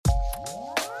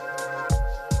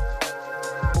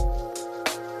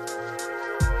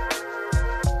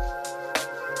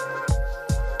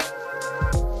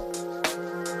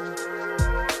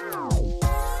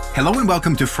Hello and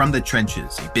welcome to From the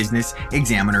Trenches, a Business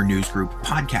Examiner News Group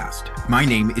podcast. My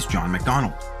name is John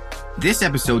McDonald. This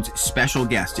episode's special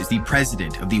guest is the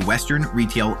president of the Western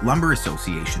Retail Lumber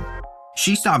Association.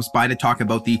 She stops by to talk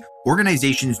about the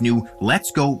organization's new Let's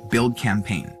Go Build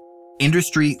campaign,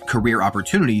 industry, career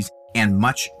opportunities, and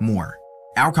much more.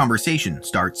 Our conversation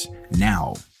starts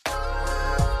now.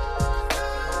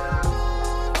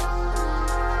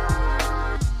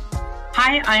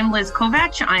 Hi, I'm Liz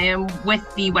Kovach. I am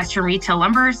with the Western Retail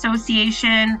Lumber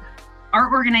Association.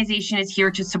 Our organization is here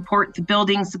to support the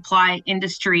building supply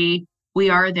industry.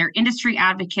 We are their industry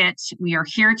advocate. We are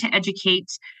here to educate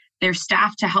their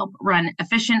staff to help run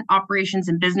efficient operations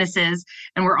and businesses.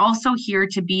 And we're also here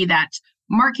to be that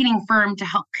marketing firm to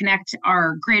help connect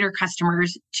our greater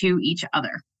customers to each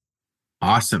other.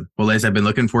 Awesome. Well, Liz, I've been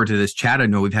looking forward to this chat. I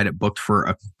know we've had it booked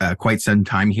for quite some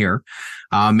time here.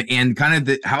 And kind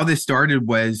of how this started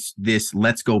was this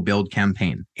Let's Go Build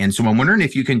campaign. And so I'm wondering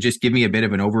if you can just give me a bit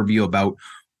of an overview about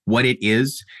what it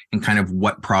is and kind of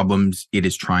what problems it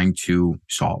is trying to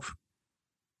solve.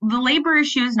 The labor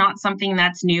issue is not something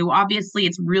that's new. Obviously,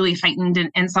 it's really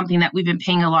heightened and something that we've been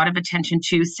paying a lot of attention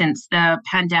to since the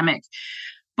pandemic.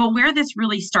 But where this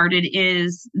really started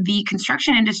is the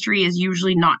construction industry is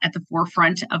usually not at the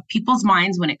forefront of people's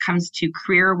minds when it comes to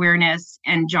career awareness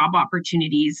and job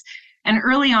opportunities. And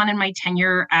early on in my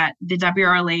tenure at the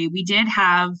WRLA, we did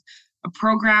have a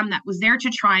program that was there to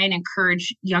try and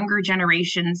encourage younger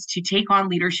generations to take on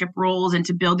leadership roles and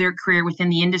to build their career within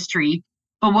the industry.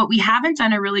 But what we haven't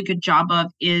done a really good job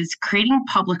of is creating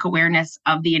public awareness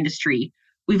of the industry.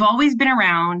 We've always been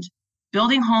around.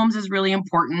 Building homes is really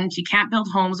important. You can't build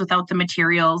homes without the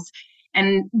materials.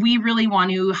 And we really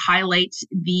want to highlight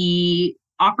the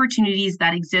opportunities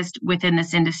that exist within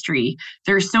this industry.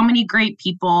 There's so many great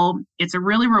people. It's a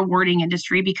really rewarding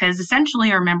industry because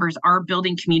essentially our members are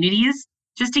building communities.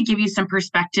 Just to give you some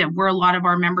perspective, where a lot of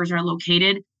our members are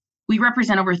located, we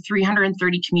represent over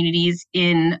 330 communities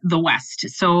in the West.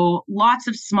 So lots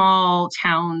of small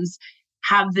towns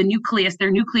have the nucleus.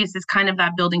 Their nucleus is kind of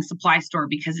that building supply store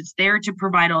because it's there to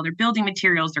provide all their building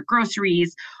materials, their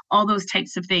groceries, all those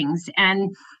types of things. And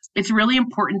it's really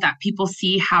important that people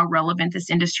see how relevant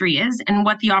this industry is and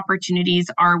what the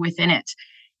opportunities are within it.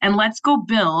 And Let's Go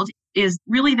Build is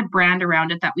really the brand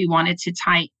around it that we wanted to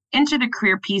tie into the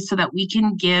career piece so that we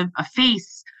can give a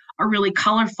face, a really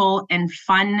colorful and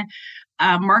fun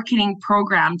marketing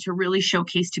program to really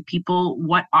showcase to people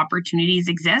what opportunities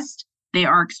exist. They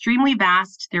are extremely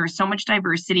vast. There is so much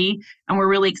diversity, and we're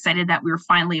really excited that we were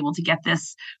finally able to get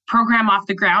this program off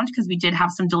the ground because we did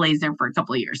have some delays there for a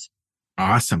couple of years.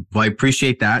 Awesome. Well, I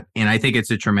appreciate that. And I think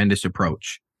it's a tremendous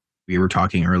approach. We were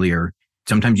talking earlier.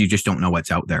 Sometimes you just don't know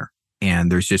what's out there, and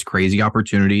there's just crazy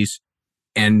opportunities.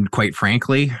 And quite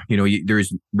frankly,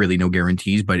 there's really no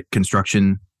guarantees, but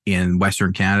construction in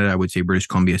Western Canada, I would say British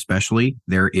Columbia especially,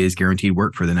 there is guaranteed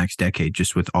work for the next decade,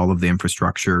 just with all of the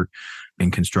infrastructure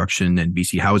and construction and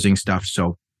BC housing stuff.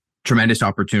 So tremendous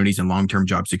opportunities and long-term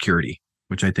job security,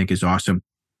 which I think is awesome.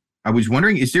 I was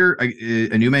wondering, is there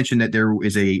a new mention that there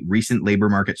is a recent labor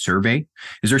market survey?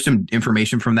 Is there some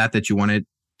information from that you wanted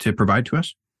to provide to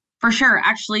us? For sure.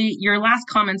 Actually, your last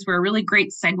comments were a really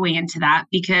great segue into that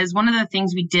because one of the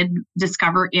things we did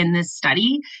discover in this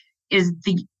study is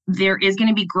there is going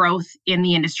to be growth in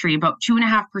the industry. About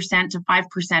 2.5% to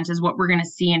 5% is what we're going to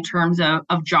see in terms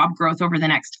of job growth over the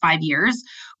next 5 years,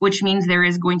 which means there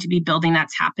is going to be building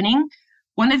that's happening.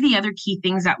 One of the other key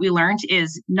things that we learned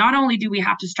is not only do we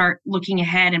have to start looking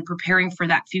ahead and preparing for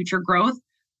that future growth,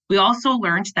 we also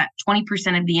learned that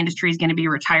 20% of the industry is going to be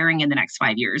retiring in the next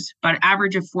 5 years, but an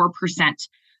average of 4%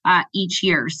 each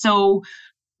year. So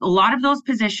a lot of those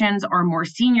positions are more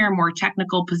senior, more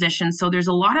technical positions. So there's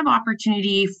a lot of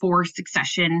opportunity for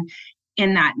succession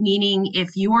in that, meaning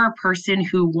if you are a person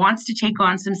who wants to take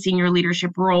on some senior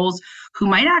leadership roles, who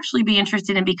might actually be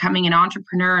interested in becoming an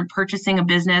entrepreneur and purchasing a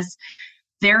business,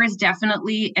 there is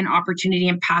definitely an opportunity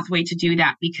and pathway to do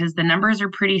that because the numbers are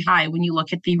pretty high when you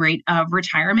look at the rate of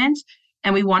retirement.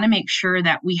 And we want to make sure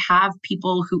that we have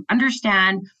people who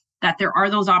understand that there are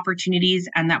those opportunities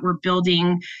and that we're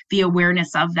building the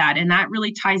awareness of that. And that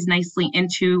really ties nicely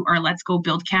into our Let's Go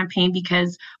Build campaign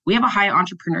because we have a high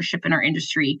entrepreneurship in our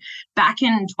industry. Back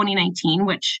in 2019,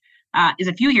 which is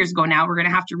a few years ago now, we're going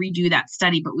to have to redo that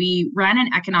study, but we ran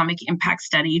an economic impact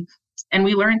study and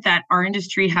we learned that our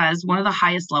industry has one of the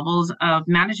highest levels of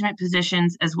management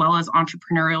positions as well as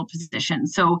entrepreneurial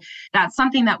positions. So that's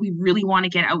something that we really want to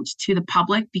get out to the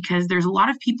public because there's a lot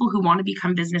of people who want to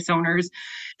become business owners.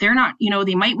 They're not,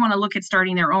 they might want to look at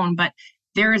starting their own, but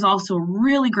there is also a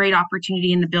really great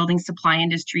opportunity in the building supply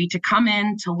industry to come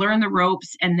in, to learn the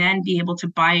ropes, and then be able to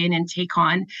buy in and take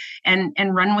on and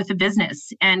run with a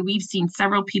business. And we've seen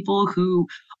several people who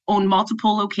own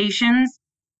multiple locations,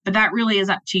 but that really is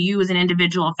up to you as an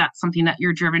individual if that's something that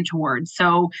you're driven towards.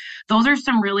 So those are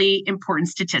some really important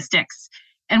statistics.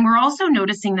 And we're also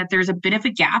noticing that there's a bit of a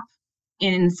gap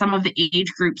in some of the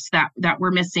age groups that we're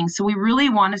missing. So we really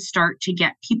want to start to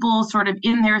get people sort of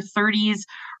in their 30s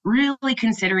really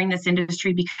considering this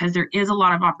industry, because there is a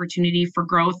lot of opportunity for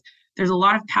growth. There's a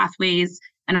lot of pathways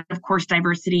and, of course,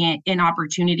 diversity in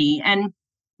opportunity. And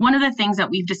one of the things that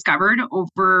we've discovered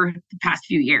over the past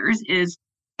few years is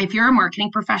if you're a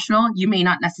marketing professional, you may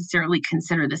not necessarily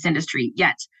consider this industry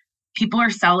yet. People are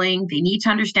selling. They need to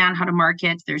understand how to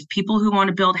market. There's people who want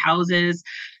to build houses.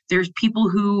 There's people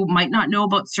who might not know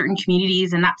about certain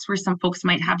communities. And that's where some folks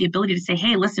might have the ability to say,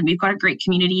 hey, listen, we've got a great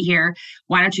community here.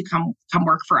 Why don't you come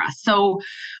work for us? So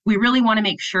we really want to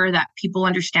make sure that people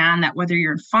understand that whether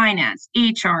you're in finance,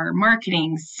 HR,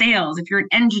 marketing, sales, if you're an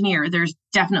engineer, there's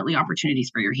definitely opportunities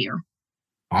for you here.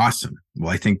 Awesome.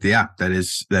 Well, I think, that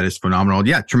is phenomenal.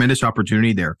 Yeah, tremendous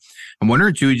opportunity there. I'm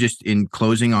wondering too, just in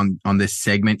closing on this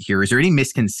segment here, is there any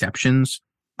misconceptions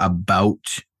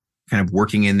about kind of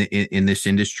working in this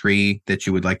industry that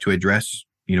you would like to address?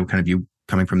 Kind of you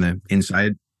coming from the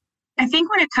inside. I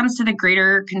think when it comes to the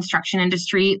greater construction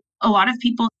industry, a lot of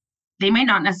people, they may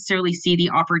not necessarily see the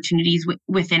opportunities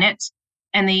within it,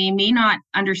 and they may not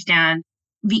understand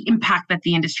the impact that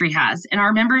the industry has. And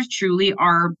our members truly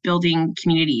are building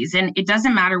communities. And it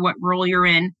doesn't matter what role you're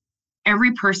in,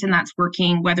 every person that's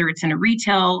working, whether it's in a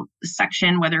retail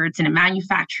section, whether it's in a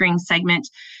manufacturing segment,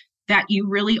 that you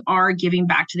really are giving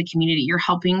back to the community. You're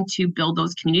helping to build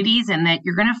those communities, and that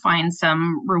you're going to find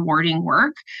some rewarding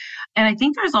work. And I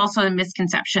think there's also a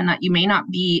misconception that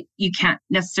you can't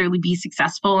necessarily be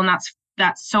successful. And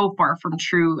that's so far from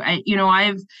true.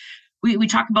 We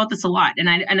talk about this a lot, and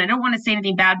I don't want to say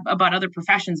anything bad about other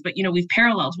professions, but we've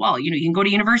paralleled well. You can go to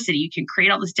university, you can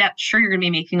create all this debt. Sure, you're going to be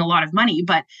making a lot of money,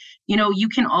 but you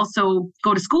can also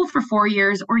go to school for 4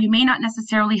 years, or you may not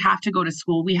necessarily have to go to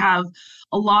school. We have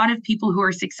a lot of people who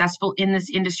are successful in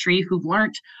this industry who've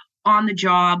learned on the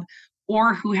job,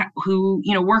 or who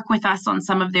work with us on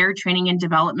some of their training and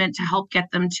development to help get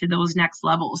them to those next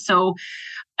levels. So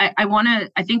I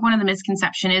think one of the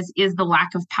misconceptions is the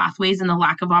lack of pathways and the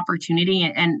lack of opportunity,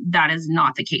 and that is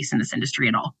not the case in this industry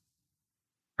at all.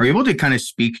 Are you able to kind of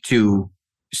speak to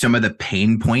some of the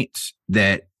pain points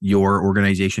that your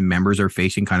organization members are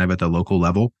facing kind of at the local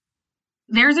level?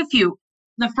 There's a few.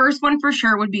 The first one for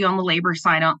sure would be on the labor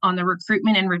side, on the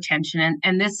recruitment and retention.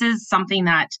 And this is something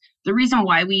that the reason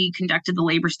why we conducted the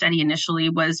labor study initially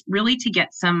was really to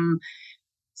get some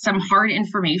hard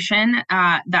information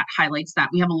that highlights that.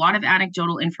 We have a lot of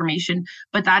anecdotal information,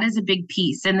 but that is a big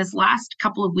piece. And this last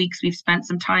couple of weeks, we've spent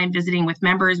some time visiting with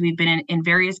members. We've been in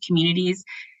various communities,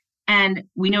 and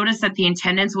we noticed that the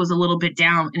attendance was a little bit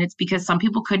down. And it's because some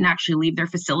people couldn't actually leave their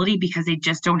facility because they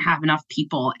just don't have enough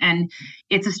people. And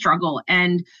it's a struggle.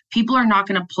 And people are not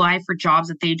going to apply for jobs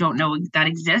that they don't know that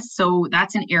exist. So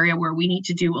that's an area where we need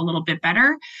to do a little bit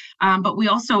better. But we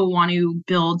also want to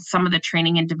build some of the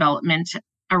training and development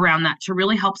around that to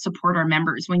really help support our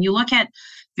members. When you look at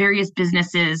various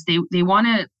businesses, they want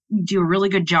to do a really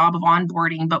good job of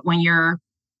onboarding, but when you're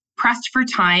pressed for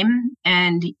time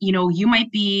and you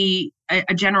might be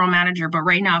a general manager, but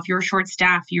right now if you're short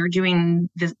staffed, you're doing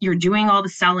all the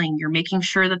selling, you're making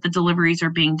sure that the deliveries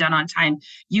are being done on time.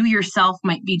 You yourself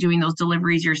might be doing those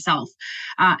deliveries yourself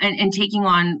and taking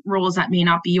on roles that may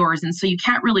not be yours. And so you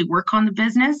can't really work on the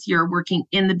business, you're working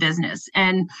in the business.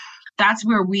 And that's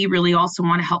where we really also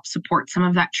want to help support some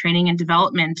of that training and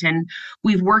development. And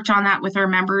we've worked on that with our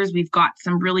members. We've got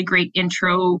some really great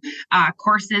intro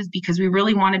courses because we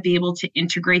really want to be able to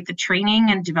integrate the training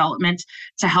and development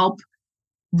to help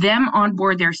them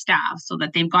onboard their staff so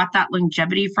that they've got that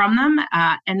longevity from them,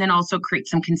 and then also create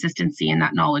some consistency in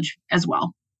that knowledge as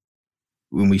well.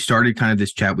 When we started kind of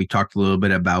this chat, we talked a little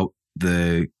bit about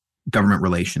the government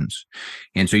relations.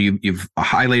 And so you've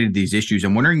highlighted these issues.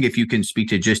 I'm wondering if you can speak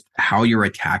to just how you're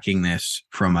attacking this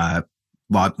from a,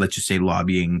 let's just say,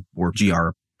 lobbying or GR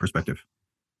perspective.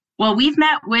 Well, we've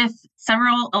met with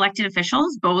several elected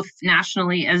officials, both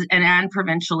nationally and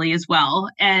provincially as well.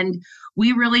 And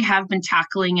we really have been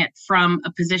tackling it from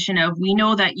a position of, we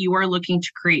know that you are looking to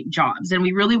create jobs, and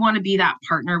we really want to be that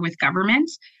partner with government.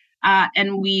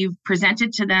 And we've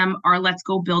presented to them our Let's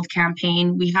Go Build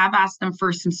campaign. We have asked them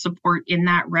for some support in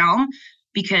that realm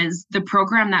because the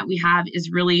program that we have is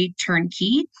really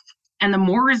turnkey. And the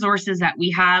more resources that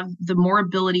we have, the more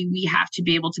ability we have to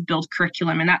be able to build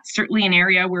curriculum. And that's certainly an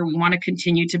area where we want to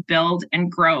continue to build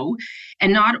and grow.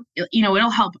 And not, it'll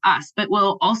help us, but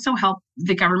will also help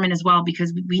the government as well,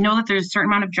 because we know that there's a certain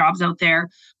amount of jobs out there.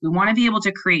 We want to be able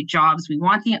to create jobs. We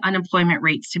want the unemployment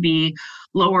rates to be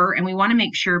lower. And we want to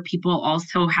make sure people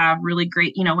also have really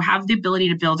great, have the ability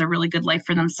to build a really good life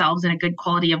for themselves and a good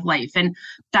quality of life. And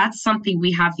that's something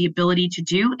we have the ability to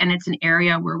do. And it's an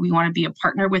area where we want to be a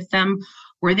partner with them,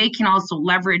 where they can also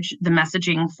leverage the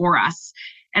messaging for us.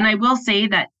 And I will say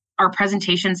that our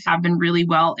presentations have been really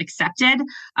well accepted.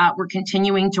 We're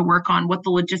continuing to work on what the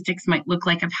logistics might look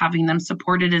like of having them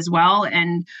supported as well.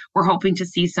 And we're hoping to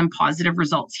see some positive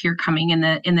results here coming in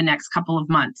the next couple of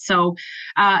months. So,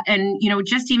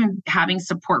 just even having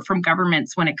support from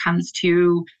governments when it comes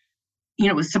to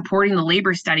supporting the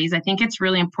labor studies, I think it's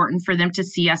really important for them to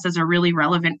see us as a really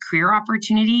relevant career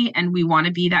opportunity. And we want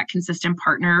to be that consistent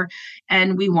partner.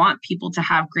 And we want people to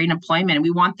have great employment. And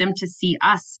we want them to see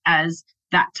us as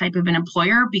that type of an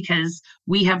employer, because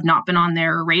we have not been on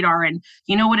their radar. And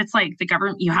you know what it's like, the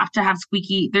government, you have to have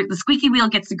the squeaky wheel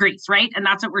gets the grease, right? And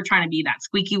that's what we're trying to be, that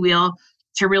squeaky wheel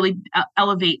to really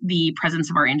elevate the presence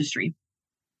of our industry.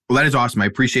 Well, that is awesome. I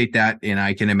appreciate that. And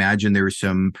I can imagine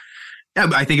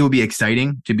I think it would be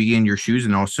exciting to be in your shoes,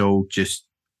 and also just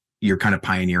you're kind of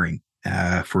pioneering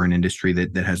for an industry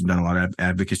that hasn't done a lot of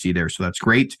advocacy there. So that's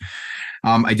great.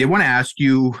 I did want to ask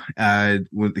you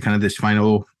with kind of this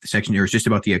final section here is just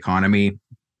about the economy.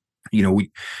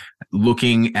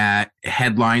 Looking at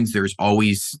headlines, there's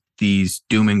always these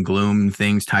doom and gloom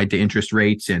things tied to interest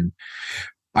rates. And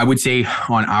I would say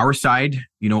on our side,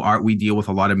 we deal with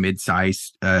a lot of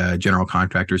mid-sized general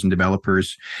contractors and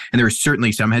developers, and there is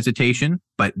certainly some hesitation,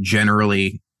 but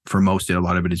generally for most, a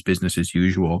lot of it is business as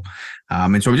usual.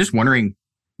 And so I'm just wondering,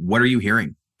 what are you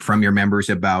hearing from your members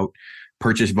about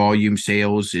purchase volume,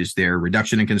 sales? Is there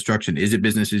reduction in construction? Is it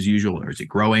business as usual, or is it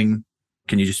growing?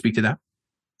 Can you just speak to that?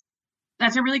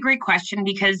 That's a really great question,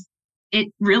 because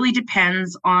it really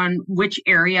depends on which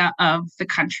area of the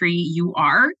country you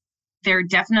are. There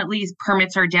definitely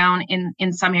permits are down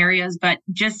in some areas, but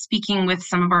just speaking with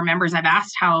some of our members, I've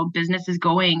asked how business is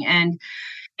going, and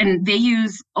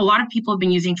a lot of people have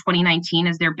been using 2019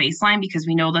 as their baseline, because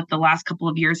we know that the last couple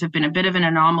of years have been a bit of an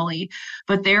anomaly.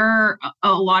 But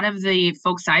a lot of the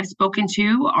folks I've spoken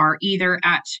to are either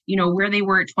at, where they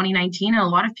were at 2019, and a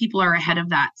lot of people are ahead of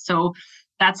that. So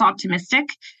that's optimistic.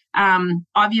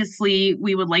 Obviously,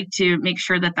 we would like to make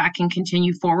sure that can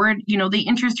continue forward. The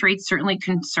interest rates certainly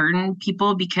concern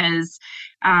people, because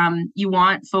you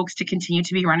want folks to continue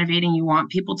to be renovating. You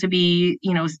want people to be,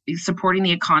 supporting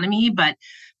the economy. But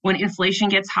when inflation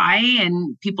gets high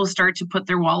and people start to put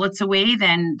their wallets away,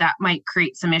 then that might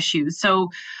create some issues. So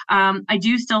I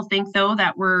do still think, though,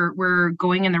 that we're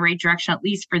going in the right direction, at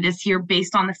least for this year,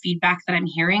 based on the feedback that I'm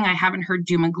hearing. I haven't heard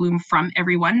doom and gloom from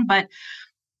everyone, but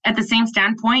at the same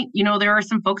standpoint, there are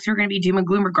some folks who are going to be doom and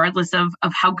gloom regardless of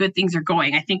how good things are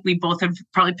going. I think we both have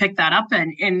probably picked that up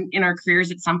in our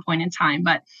careers at some point in time.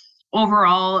 But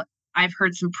overall, I've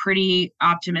heard some pretty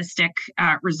optimistic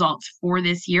results for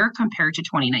this year compared to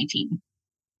 2019.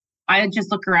 I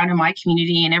just look around in my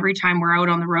community, and every time we're out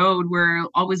on the road, we're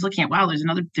always looking at, wow, there's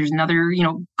another,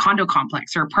 condo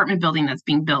complex or apartment building that's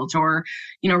being built, or,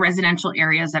 residential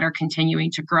areas that are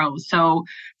continuing to grow. So,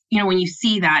 when you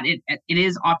see that, it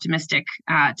is optimistic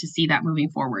to see that moving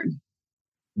forward.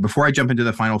 Before I jump into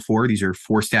the final four, these are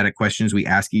 4 static questions we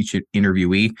ask each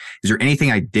interviewee. Is there anything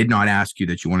I did not ask you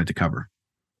that you wanted to cover?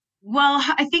 Well,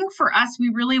 I think for us, we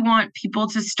really want people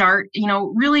to start,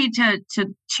 really to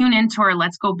tune into our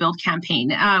Let's Go Build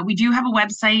campaign. We do have a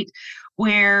website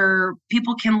where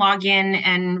people can log in,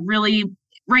 and really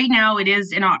right now it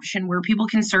is an option where people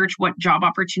can search what job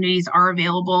opportunities are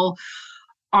available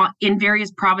in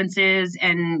various provinces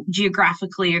and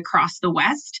geographically across the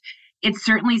West. It's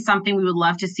certainly something we would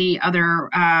love to see other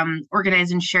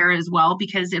organize and share as well,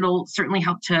 because it'll certainly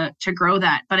help to grow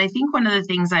that. But I think one of the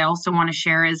things I also want to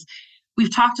share is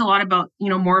we've talked a lot about,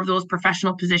 more of those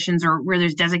professional positions, or where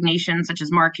there's designations such as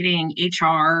marketing,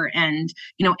 HR, and,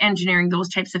 engineering, those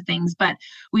types of things. But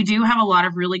we do have a lot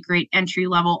of really great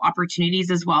entry-level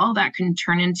opportunities as well that can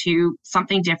turn into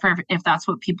something different if that's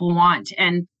what people want.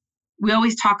 And we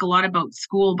always talk a lot about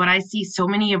school, but I see so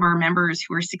many of our members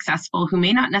who are successful, who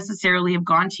may not necessarily have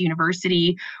gone to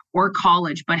university or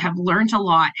college, but have learned a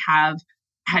lot, have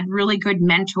had really good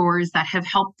mentors that have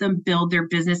helped them build their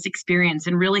business experience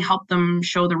and really helped them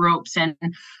show the ropes. And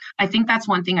I think that's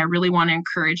one thing I really want to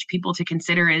encourage people to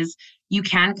consider is you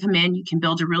can come in, you can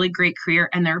build a really great career,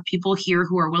 and there are people here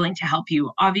who are willing to help you.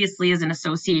 Obviously, as an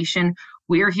association,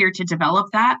 we are here to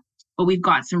develop that. but we've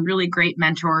got some really great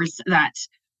mentors that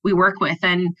we work with.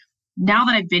 And now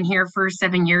that I've been here for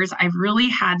 7 years, I've really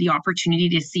had the opportunity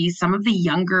to see some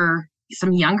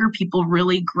younger people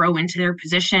really grow into their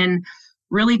position,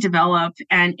 really develop.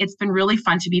 And it's been really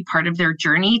fun to be part of their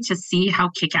journey, to see how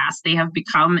kick-ass they have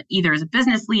become, either as a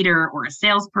business leader or a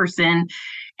salesperson,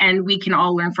 and we can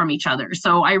all learn from each other.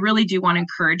 So I really do want to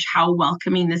encourage how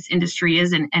welcoming this industry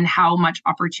is, and how much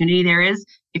opportunity there is.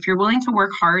 If you're willing to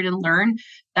work hard and learn,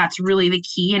 that's really the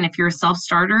key. And if you're a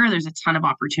self-starter, there's a ton of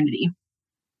opportunity.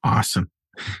 Awesome.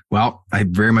 Well, I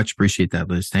very much appreciate that,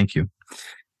 Liz. Thank you.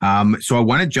 So I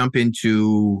want to jump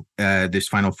into this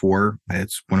Final Four.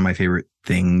 It's one of my favorite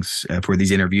things for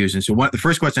these interviews. And so the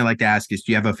first question I like to ask is,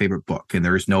 do you have a favorite book? And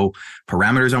there's no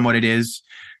parameters on what it is.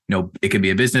 It could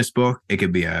be a business book. It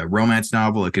could be a romance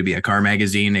novel. It could be a car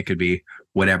magazine. It could be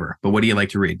whatever. But what do you like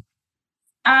to read?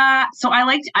 So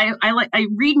I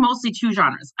read mostly two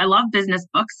genres. I love business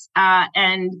books,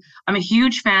 and I'm a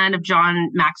huge fan of John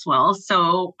Maxwell.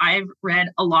 So I've read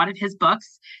a lot of his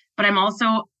books, but I'm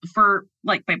also, for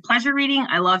like my pleasure reading,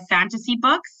 I love fantasy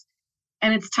books,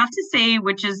 and it's tough to say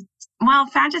which is, well,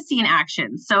 fantasy and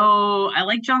action. So I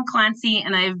like John Clancy,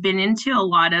 and I've been into a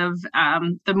lot of,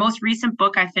 the most recent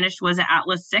book I finished was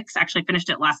Atlas 6. Actually finished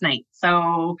it last night.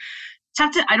 So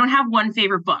I don't have one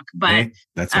favorite book, but hey,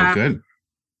 that sounds good.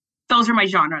 Those are my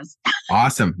genres.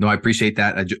 Awesome. No, I appreciate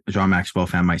that. John Maxwell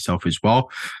fan myself as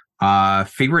well.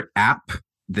 Favorite app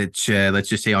that, let's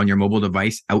just say, on your mobile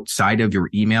device outside of your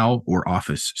email or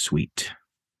Office suite?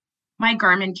 My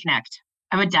Garmin Connect.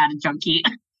 I'm a data junkie.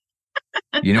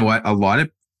 You know what?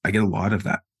 I get a lot of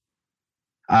that.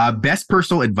 Best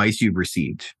personal advice you've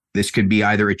received. This could be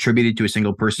either attributed to a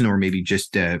single person or maybe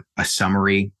just a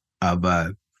summary of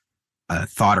a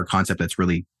thought or concept that's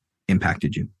really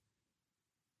impacted you.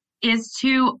 Is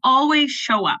to always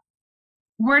show up.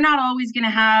 We're not always going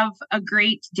to have a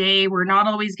great day. We're not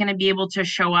always going to be able to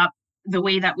show up the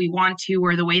way that we want to,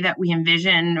 or the way that we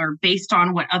envision, or based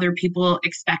on what other people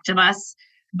expect of us.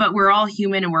 But we're all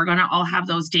human, and we're going to all have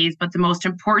those days. But the most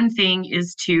important thing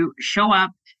is to show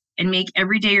up and make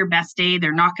every day your best day.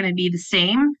 They're not going to be the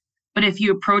same, but if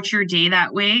you approach your day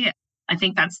that way, I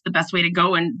think that's the best way to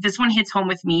go. And this one hits home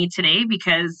with me today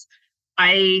because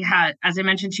I had, as I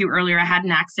mentioned to you earlier, I had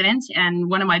an accident, and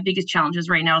one of my biggest challenges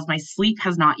right now is my sleep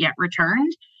has not yet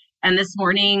returned. And this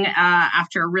morning,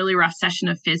 after a really rough session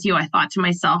of physio, I thought to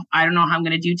myself, I don't know how I'm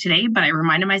going to do today, but I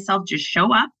reminded myself, just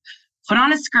show up, put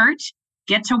on a skirt,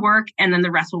 get to work, and then the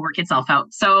rest will work itself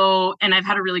out. So, and I've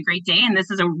had a really great day, and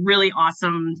this is a really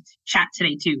awesome chat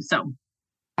today too. So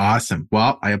awesome.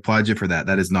 Well, I applaud you for that.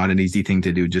 That is not an easy thing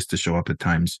to do, just to show up at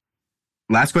times.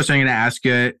 Last question I'm going to ask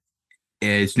you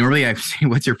is, normally I say,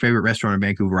 what's your favorite restaurant in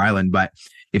Vancouver Island? But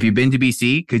if you've been to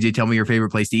BC, could you tell me your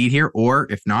favorite place to eat here? Or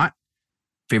if not,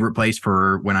 favorite place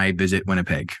for when I visit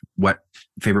Winnipeg? What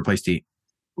favorite place to eat?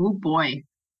 Oh boy.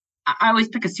 I always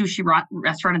pick a sushi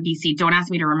restaurant in BC. Don't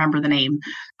ask me to remember the name.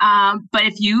 But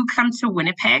if you come to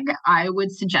Winnipeg, I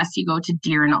would suggest you go to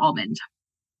Deer and Almond.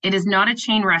 It is not a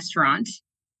chain restaurant.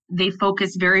 They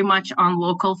focus very much on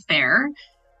local fare.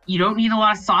 You don't need a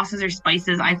lot of sauces or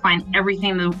spices. I find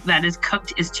everything that is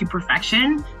cooked is to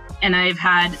perfection. And I've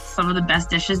had some of the best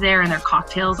dishes there, and their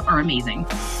cocktails are amazing.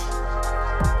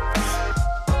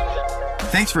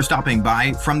 Thanks for stopping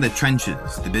by From the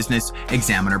Trenches, the Business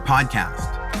Examiner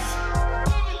podcast.